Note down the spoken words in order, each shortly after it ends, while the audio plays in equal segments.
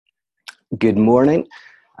Good morning.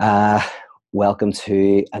 Uh, Welcome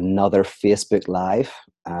to another Facebook Live.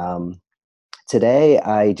 Today,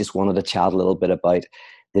 I just wanted to chat a little bit about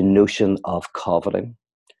the notion of coveting.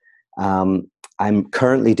 Um, I'm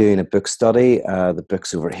currently doing a book study. The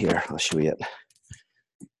book's over here. I'll show you it.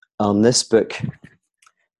 On this book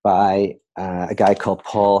by a guy called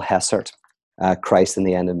Paul Hessert, Christ and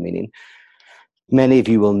the End of Meaning. Many of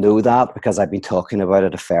you will know that because I've been talking about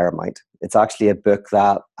it a fair amount. It's actually a book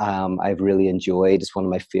that I've really enjoyed. It's one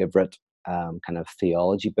of my favorite kind of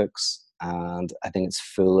theology books, and I think it's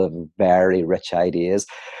full of very rich ideas.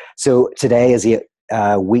 So today is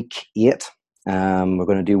week 8. We're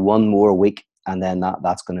going to do one more week, and then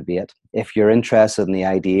that's going to be it. If you're interested in the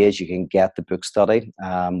ideas, you can get the book study,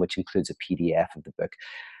 which includes a PDF of the book.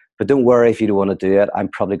 But don't worry if you don't want to do it. I'm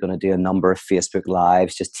probably going to do a number of Facebook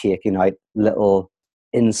Lives, just taking out little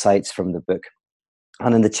insights from the book.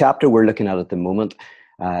 And in the chapter we're looking at the moment,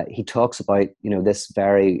 he talks about this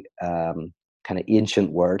very kind of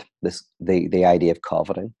ancient word, the idea of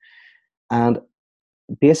coveting. And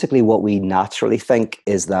basically, what we naturally think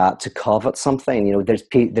is that to covet something, there's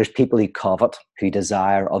people who covet, who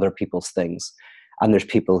desire other people's things, and there's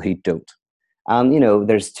people who don't. And,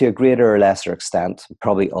 there's to a greater or lesser extent,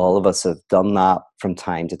 probably all of us have done that from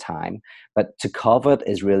time to time. But to covet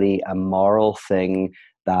is really a moral thing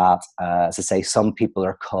that, as I say, some people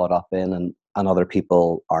are caught up in and other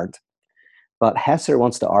people aren't. But Hesser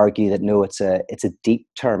wants to argue that no, it's a deep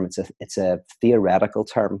term, it's a theoretical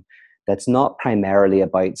term that's not primarily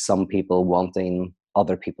about some people wanting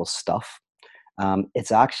other people's stuff.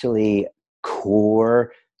 It's actually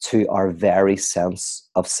core to our very sense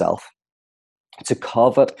of self. To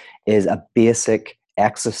covet is a basic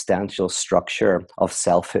existential structure of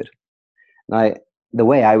selfhood. Now, the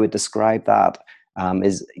way I would describe that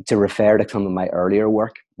is to refer to some of my earlier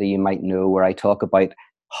work that you might know, where I talk about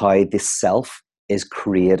how the self is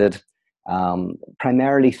created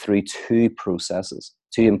primarily through two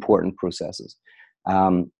important processes.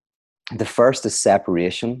 The first is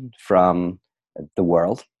separation from the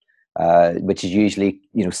world, which is usually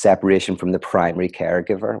separation from the primary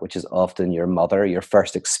caregiver, which is often your mother. Your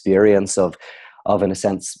first experience of in a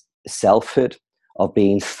sense selfhood, of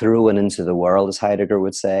being thrown into the world, as Heidegger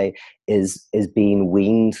would say, is being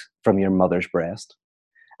weaned from your mother's breast.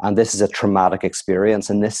 And this is a traumatic experience,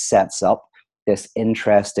 and this sets up this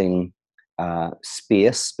interesting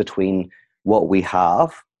space between what we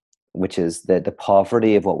have, which is the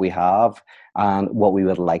poverty of what we have, and what we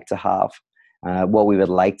would like to have. What we would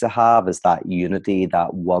like to have is that unity,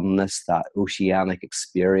 that oneness, that oceanic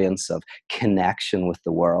experience of connection with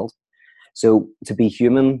the world. So to be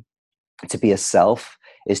human, to be a self,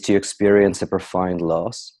 is to experience a profound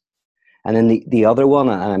loss. And then the other one,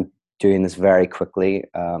 and I'm doing this very quickly,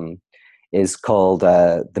 is called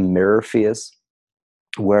the mirror phase,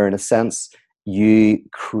 where in a sense you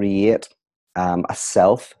create a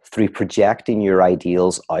self through projecting your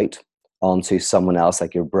ideals out onto someone else,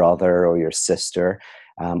 like your brother or your sister,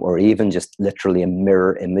 or even just literally a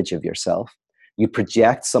mirror image of yourself. You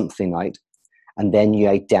project something out, and then you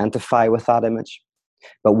identify with that image.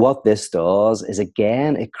 But what this does is,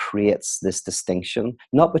 again, it creates this distinction,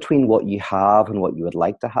 not between what you have and what you would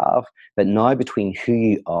like to have, but now between who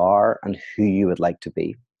you are and who you would like to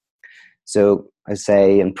be. So I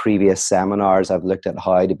say in previous seminars, I've looked at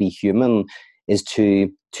how to be human is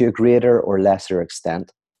to a greater or lesser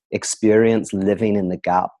extent, experience living in the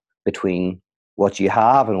gap between what you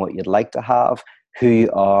have and what you'd like to have, who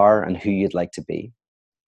you are and who you'd like to be.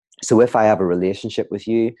 So if I have a relationship with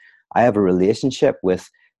you, I have a relationship with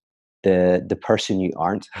the person you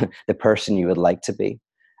aren't, the person you would like to be,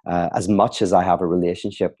 as much as I have a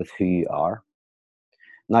relationship with who you are.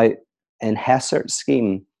 Now, in Hessert's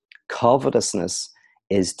scheme, covetousness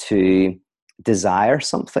is to desire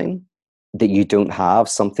something that you don't have,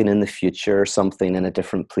 something in the future, something in a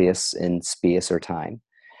different place in space or time,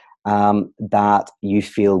 that you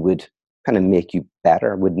feel would kind of make you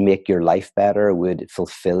better, would make your life better, would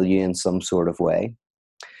fulfill you in some sort of way.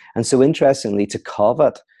 And so interestingly, to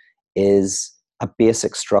covet is a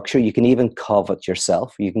basic structure. You can even covet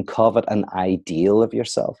yourself. You can covet an ideal of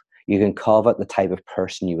yourself. You can covet the type of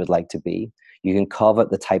person you would like to be. You can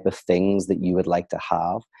covet the type of things that you would like to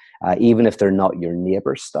have, even if they're not your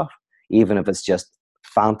neighbor's stuff, even if it's just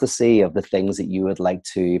fantasy of the things that you would like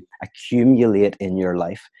to accumulate in your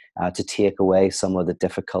life to take away some of the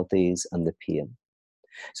difficulties and the pain.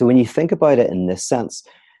 So when you think about it in this sense,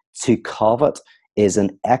 to covet is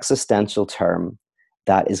an existential term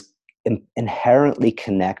that is inherently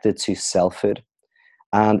connected to selfhood.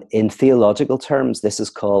 And in theological terms, this is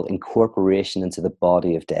called incorporation into the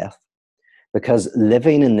body of death. Because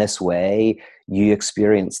living in this way, you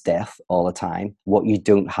experience death all the time. What you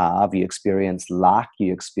don't have, you experience lack,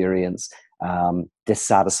 you experience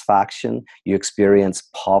dissatisfaction, you experience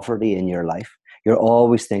poverty in your life. You're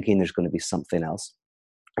always thinking there's going to be something else.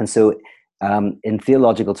 And so, in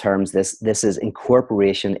theological terms, this is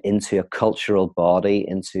incorporation into a cultural body,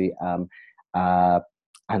 into a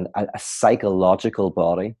psychological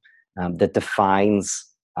body that defines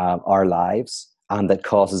our lives, and that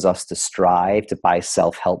causes us to strive to buy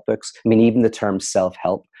self-help books. I mean, even the term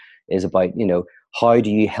self-help is about, how do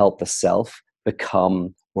you help the self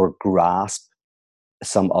become or grasp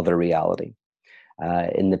some other reality?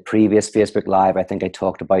 In the previous Facebook Live, I think I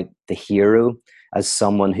talked about the hero as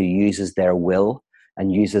someone who uses their will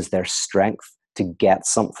and uses their strength to get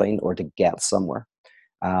something or to get somewhere,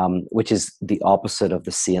 which is the opposite of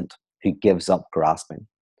the saint who gives up grasping.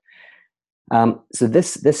 So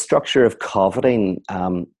this structure of coveting,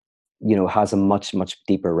 has a much, much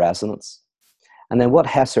deeper resonance. And then what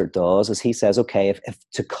Hesser does is he says, okay, if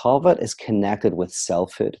to covet is connected with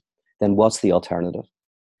selfhood, then what's the alternative?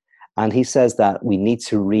 And he says that we need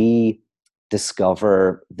to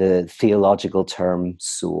rediscover the theological term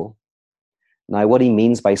soul. Now, what he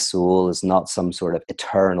means by soul is not some sort of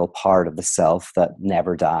eternal part of the self that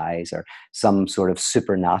never dies or some sort of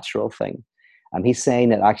supernatural thing. He's saying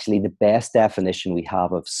that actually the best definition we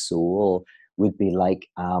have of soul would be like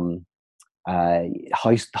how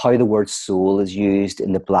the word soul is used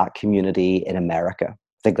in the Black community in America.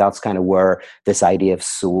 I think that's kind of where this idea of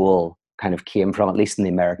soul kind of came from, at least in the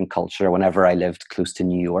American culture. Whenever I lived close to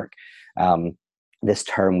New York, this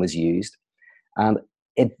term was used. And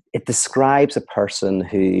it describes a person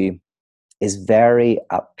who is very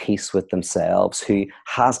at peace with themselves, who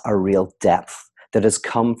has a real depth that has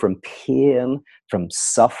come from pain, from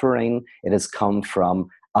suffering. It has come from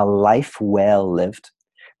a life well lived.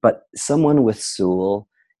 But someone with soul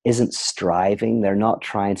isn't striving. They're not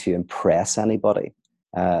trying to impress anybody.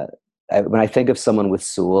 When I think of someone with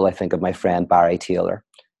soul, I think of my friend Barry Taylor.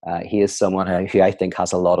 He is someone who I think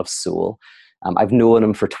has a lot of soul. I've known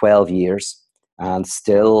him for 12 years, and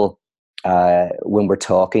still, when we're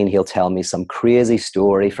talking, he'll tell me some crazy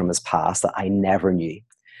story from his past that I never knew.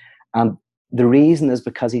 And the reason is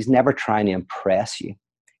because he's never trying to impress you.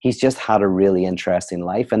 He's just had a really interesting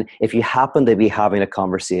life. And if you happen to be having a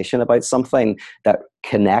conversation about something that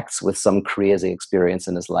connects with some crazy experience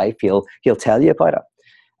in his life, he'll tell you about it.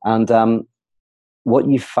 And what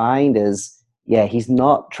you find is, he's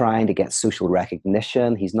not trying to get social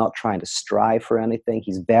recognition. He's not trying to strive for anything.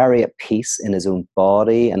 He's very at peace in his own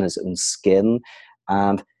body and his own skin.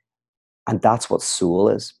 And that's what soul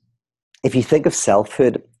is. If you think of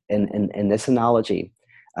selfhood in this analogy,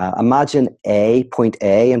 imagine point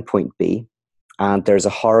A and point B, and there's a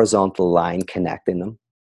horizontal line connecting them.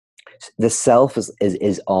 The self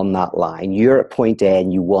is on that line. You're at point A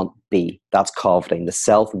and you want B. That's coveting. The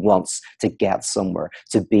self wants to get somewhere,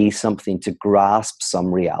 to be something, to grasp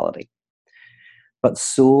some reality. But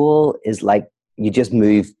soul is like you just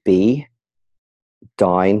move B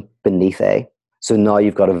down beneath A. So now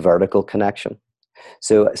you've got a vertical connection.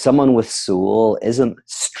 So someone with soul isn't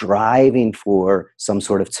striving for some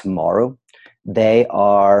sort of tomorrow. They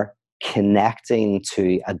are connecting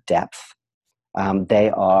to a depth. They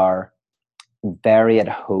are very at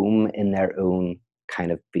home in their own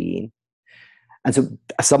kind of being. And so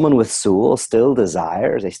someone with soul still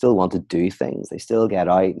desires, they still want to do things. They still get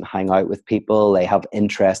out and hang out with people. They have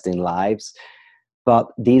interesting lives. But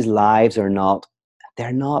these lives are not,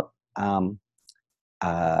 they're not,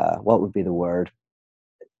 what would be the word?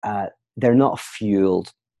 They're not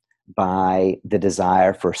fueled by the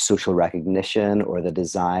desire for social recognition or the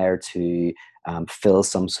desire to fill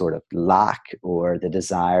some sort of lack or the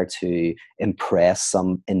desire to impress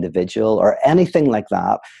some individual or anything like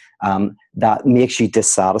that, that makes you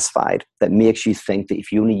dissatisfied, that makes you think that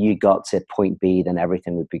if you got to point B, then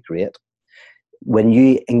everything would be great.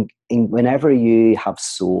 Whenever you have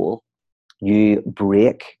soul, you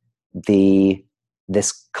break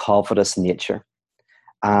this covetous nature,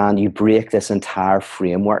 and you break this entire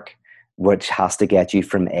framework which has to get you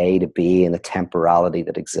from A to B and the temporality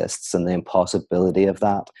that exists and the impossibility of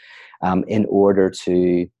that, in order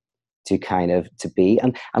to be.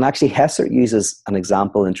 And actually Hesser uses an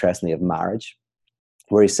example, interestingly, of marriage,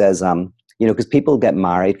 where he says, because people get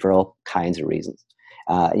married for all kinds of reasons.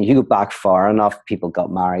 You go back far enough, people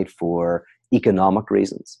got married for economic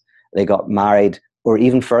reasons. They got married, or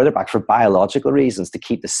even further back, for biological reasons, to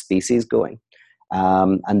keep the species going.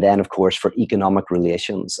 And then, of course, for economic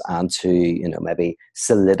relations and to, maybe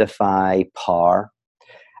solidify power.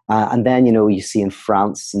 And then, you know, you see in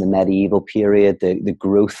France in the medieval period, the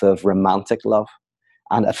growth of romantic love.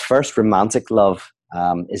 And at first, romantic love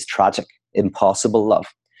is tragic, impossible love.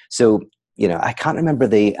 So, you know, I can't remember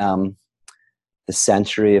the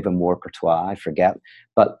century of Amour Courtois, I forget.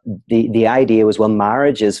 But the idea was, well,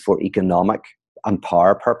 marriage is for economic and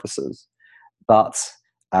power purposes. But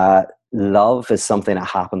love is something that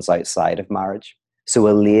happens outside of marriage. So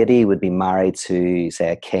a lady would be married to,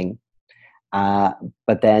 say, a king,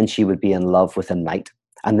 but then she would be in love with a knight.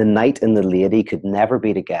 And the knight and the lady could never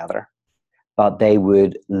be together, but they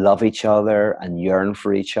would love each other and yearn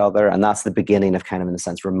for each other. And that's the beginning of kind of, in a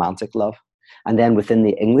sense, romantic love. And then within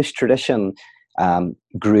the English tradition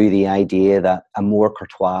grew the idea that amour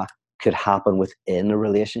courtois could happen within a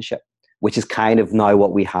relationship, which is kind of now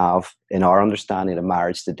what we have in our understanding of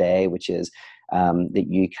marriage today, which is that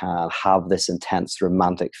you can have this intense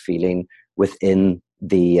romantic feeling within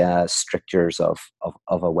the strictures of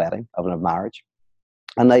a wedding, of a marriage.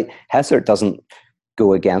 And like Hesser doesn't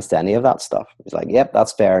go against any of that stuff. He's like, yep,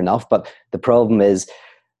 that's fair enough. But the problem is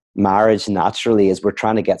marriage naturally is we're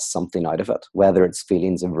trying to get something out of it, whether it's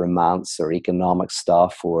feelings of romance or economic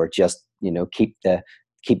stuff or just, you know, keep the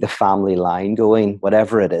family line going,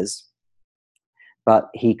 whatever it is. But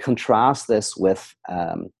he contrasts this with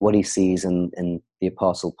what he sees in the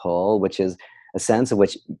Apostle Paul, which is a sense of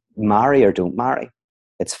which marry or don't marry.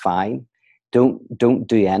 It's fine. Don't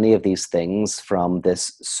do any of these things from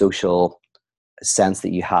this social sense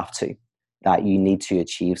that you have to, that you need to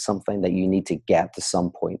achieve something, that you need to get to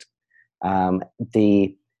some point.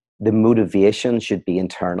 The motivation should be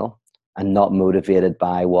internal and not motivated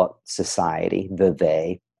by what society,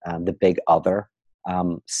 the big other,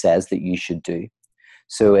 says that you should do.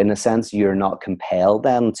 So in a sense, you're not compelled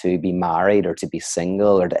then to be married or to be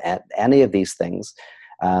single or to any of these things.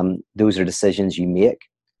 Those are decisions you make,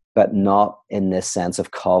 but not in this sense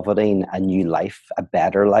of coveting a new life, a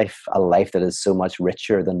better life, a life that is so much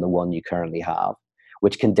richer than the one you currently have,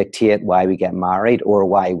 which can dictate why we get married or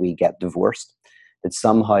why we get divorced. That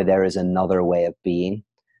somehow there is another way of being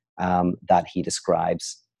that he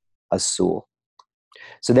describes as soul.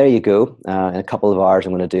 So there you go. In a couple of hours,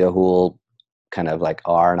 I'm going to do a whole kind of like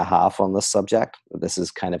hour and a half on this subject. This is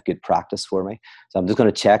kind of good practice for me. So I'm just going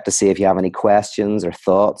to check to see if you have any questions or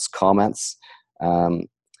thoughts, comments,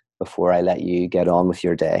 before I let you get on with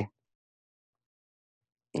your day.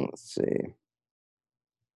 Let's see.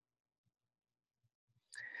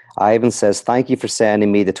 Ivan says, thank you for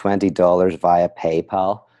sending me the $20 via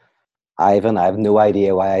PayPal. Ivan, I have no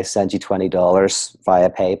idea why I sent you $20 via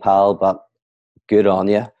PayPal, but good on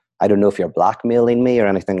you. I don't know if you're blackmailing me or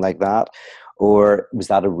anything like that. Or was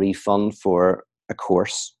that a refund for a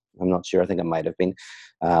course? I'm not sure. I think it might have been.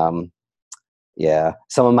 Yeah.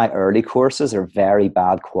 Some of my early courses are very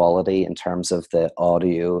bad quality in terms of the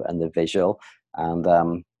audio and the visual.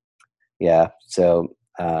 And yeah, so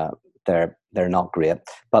they're not great,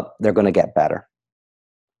 but they're going to get better.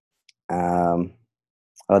 Oh,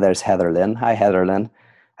 there's Heather Lynn. Hi, Heather Lynn.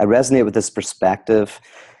 I resonate with this perspective,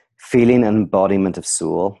 feeling and embodiment of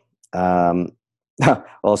soul.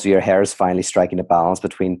 Also, your hair is finally striking a balance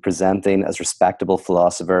between presenting as respectable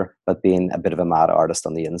philosopher, but being a bit of a mad artist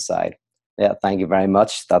on the inside. Yeah, thank you very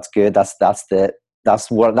much. That's good. That's the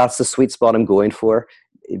sweet spot I'm going for.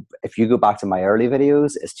 If you go back to my early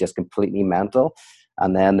videos, it's just completely mental.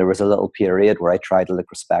 And then there was a little period where I tried to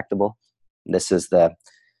look respectable. This is the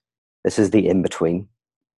in between.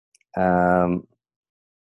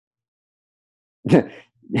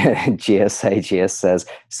 GS says,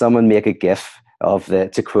 someone make a GIF of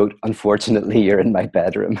to quote, unfortunately, you're in my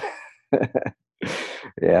bedroom.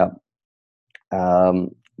 Yeah.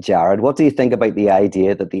 Jared, what do you think about the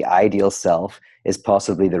idea that the ideal self is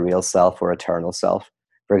possibly the real self or eternal self?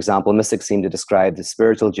 For example, mystics seem to describe the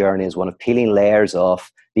spiritual journey as one of peeling layers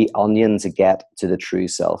off the onion to get to the true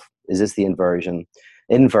self. Is this the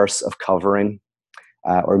inverse of covering,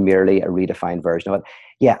 or merely a redefined version of it?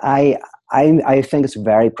 Yeah, I think it's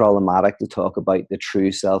very problematic to talk about the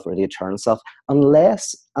true self or the eternal self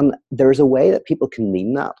unless there's a way that people can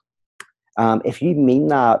mean that. If you mean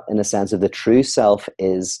that in a sense of the true self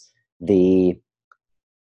is the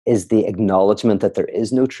acknowledgement that there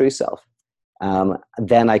is no true self,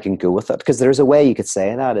 then I can go with it. Because there's a way you could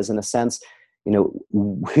say that is in a sense, you know,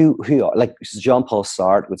 who like Jean-Paul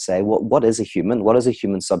Sartre would say, what is a human? What is a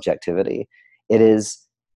human subjectivity? It is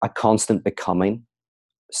a constant becoming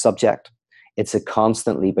subject. It's a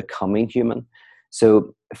constantly becoming human.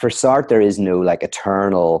 So for Sartre, there is no like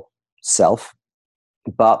eternal self,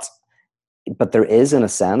 but there is in a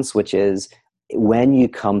sense, which is when you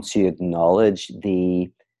come to acknowledge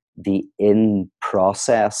the in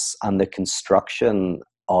process and the construction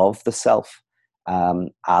of the self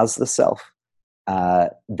as the self,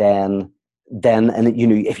 then and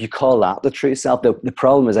if you call that the true self, the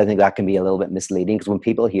problem is I think that can be a little bit misleading, because when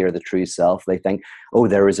people hear the true self, they think, oh,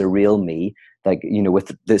 there is a real me, like,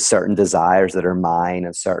 with the certain desires that are mine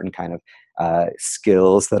and certain kind of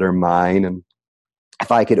skills that are mine, and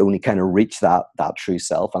if I could only kind of reach that true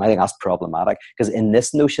self. And I think that's problematic, because in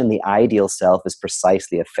this notion, the ideal self is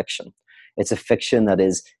precisely a fiction. It's a fiction that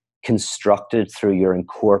is constructed through your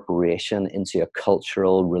incorporation into a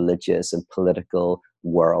cultural, religious, and political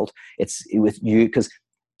world. It's with you, because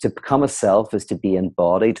to become a self is to be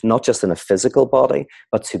embodied, not just in a physical body,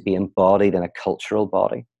 but to be embodied in a cultural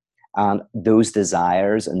body. And those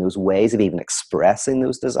desires and those ways of even expressing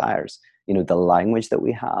those desires, the language that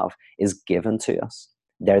we have is given to us.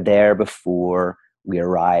 They're there before we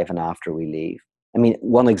arrive and after we leave. I mean,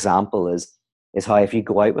 one example is how if you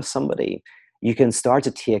go out with somebody, you can start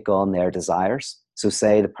to take on their desires. So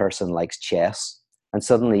say the person likes chess, and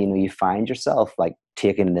suddenly, you find yourself like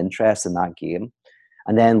taking an interest in that game.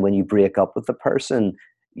 And then when you break up with the person,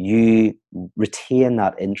 you retain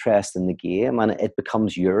that interest in the game, and it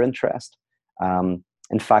becomes your interest. In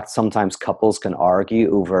fact, sometimes couples can argue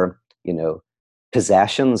over,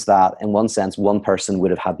 possessions that in one sense one person would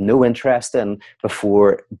have had no interest in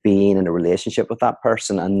before being in a relationship with that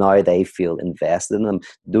person, and now they feel invested in them.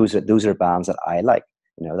 Those are bands that I like.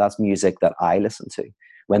 That's music that I listen to,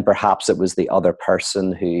 when perhaps it was the other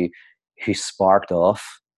person who sparked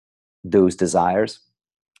off those desires.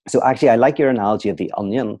 So actually, I like your analogy of the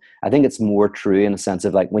onion. I think it's more true in a sense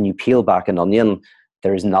of like when you peel back an onion,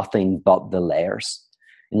 there's nothing but the layers.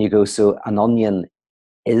 And you go, so an onion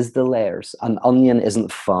is the layers. An onion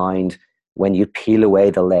isn't found when you peel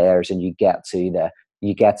away the layers and you get to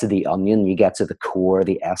the onion, you get to the core,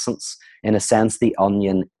 the essence. In a sense, the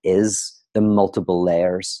onion is the multiple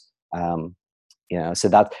layers. So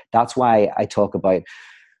that's why I talk about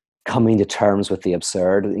coming to terms with the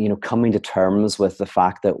absurd, coming to terms with the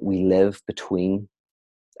fact that we live between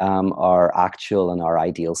our actual and our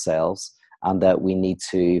ideal selves, and that we need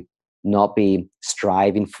to not be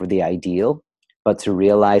striving for the ideal, but to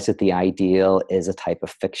realize that the ideal is a type of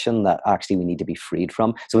fiction that actually we need to be freed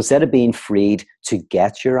from. So instead of being freed to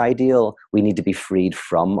get your ideal, we need to be freed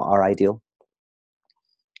from our ideal.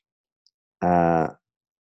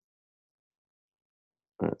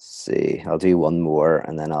 Let's see. I'll do one more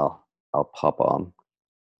and then I'll pop on.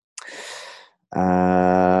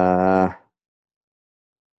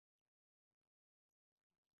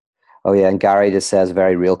 Oh yeah, and Gary just says,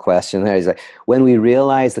 very real question there. He's like, when we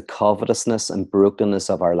realize the covetousness and brokenness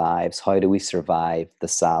of our lives, how do we survive the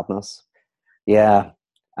sadness? Yeah.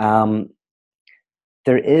 There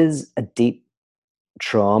is a deep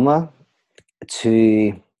trauma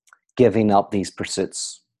to giving up these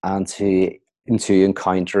pursuits and to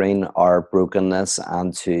encountering our brokenness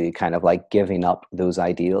and to kind of like giving up those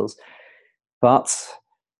ideals. But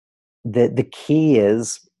the key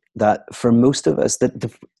is that for most of us, that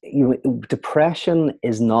depression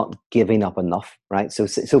is not giving up enough, right? So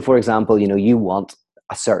for example, you want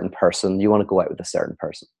a certain person, you want to go out with a certain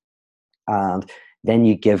person, and then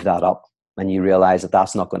you give that up and you realize that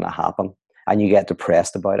that's not going to happen, and you get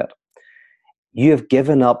depressed about it. You have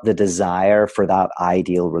given up the desire for that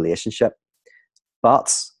ideal relationship,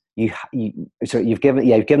 but you've given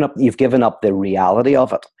up the reality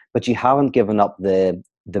of it, but you haven't given up the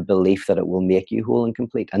belief that it will make you whole and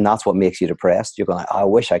complete. And that's what makes you depressed. You're going, I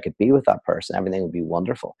wish I could be with that person. Everything would be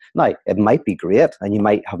wonderful. Now, it might be great and you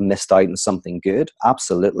might have missed out on something good.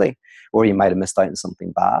 Absolutely. Or you might have missed out on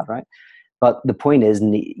something bad, right? But the point is,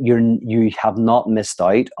 you have not missed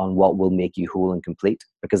out on what will make you whole and complete,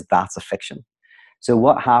 because that's a fiction. So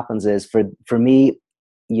what happens is, for me,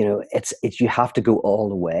 it's you have to go all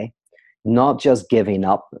the way, not just giving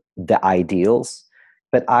up the ideals,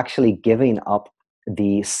 but actually giving up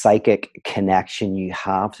the psychic connection you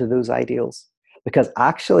have to those ideals. Because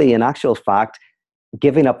actually, in actual fact,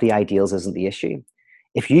 giving up the ideals isn't the issue.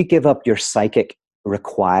 If you give up your psychic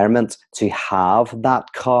requirement to have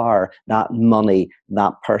that car, that money,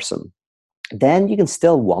 that person, then you can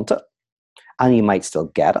still want it and you might still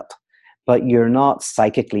get it, but you're not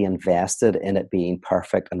psychically invested in it being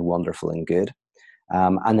perfect and wonderful and good.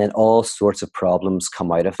 And then all sorts of problems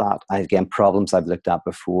come out of that. And again, problems I've looked at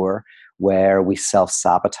before, where we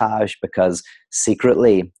self-sabotage because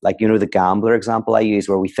secretly, like, the gambler example I use,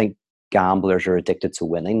 where we think gamblers are addicted to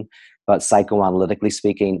winning, but psychoanalytically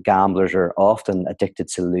speaking, gamblers are often addicted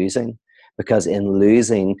to losing, because in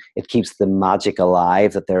losing, it keeps the magic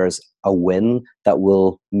alive that there's a win that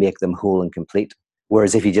will make them whole and complete.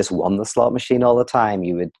 Whereas if you just won the slot machine all the time,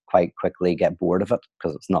 you would quite quickly get bored of it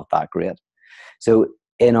because it's not that great. So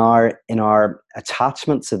in our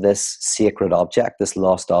attachment to this sacred object, this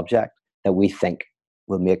lost object that we think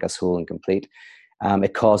will make us whole and complete,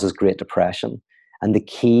 it causes great depression. And the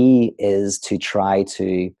key is to try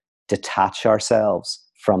to detach ourselves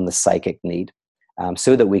from the psychic need,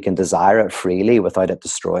 so that we can desire it freely without it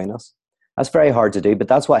destroying us. That's very hard to do, but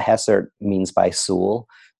that's what Hesser means by soul.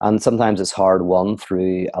 And sometimes it's hard won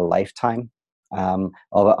through a lifetime, of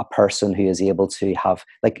a person who is able to have,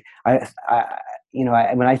 like,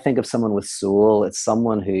 when I think of someone with soul, it's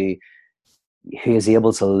someone who is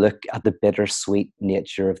able to look at the bittersweet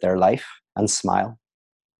nature of their life and smile.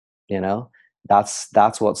 You know, that's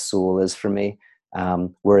what soul is for me.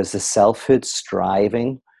 Whereas the selfhood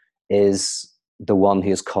striving is the one who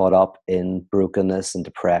is caught up in brokenness and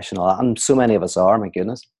depression, all that. And so many of us are, my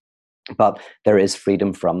goodness. But there is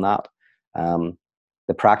freedom from that.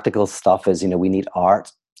 The practical stuff is, we need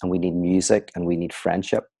art, and we need music, and we need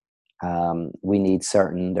friendship. We need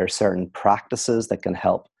there's certain practices that can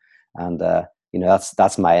help. And,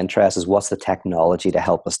 that's my interest, is what's the technology to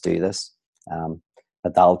help us do this.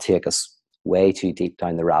 But that'll take us way too deep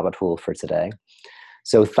down the rabbit hole for today.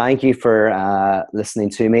 So thank you for listening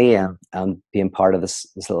to me and being part of this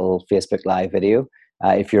little Facebook Live video.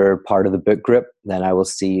 If you're part of the book group, then I will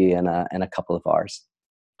see you in a couple of hours.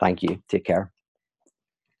 Thank you. Take care.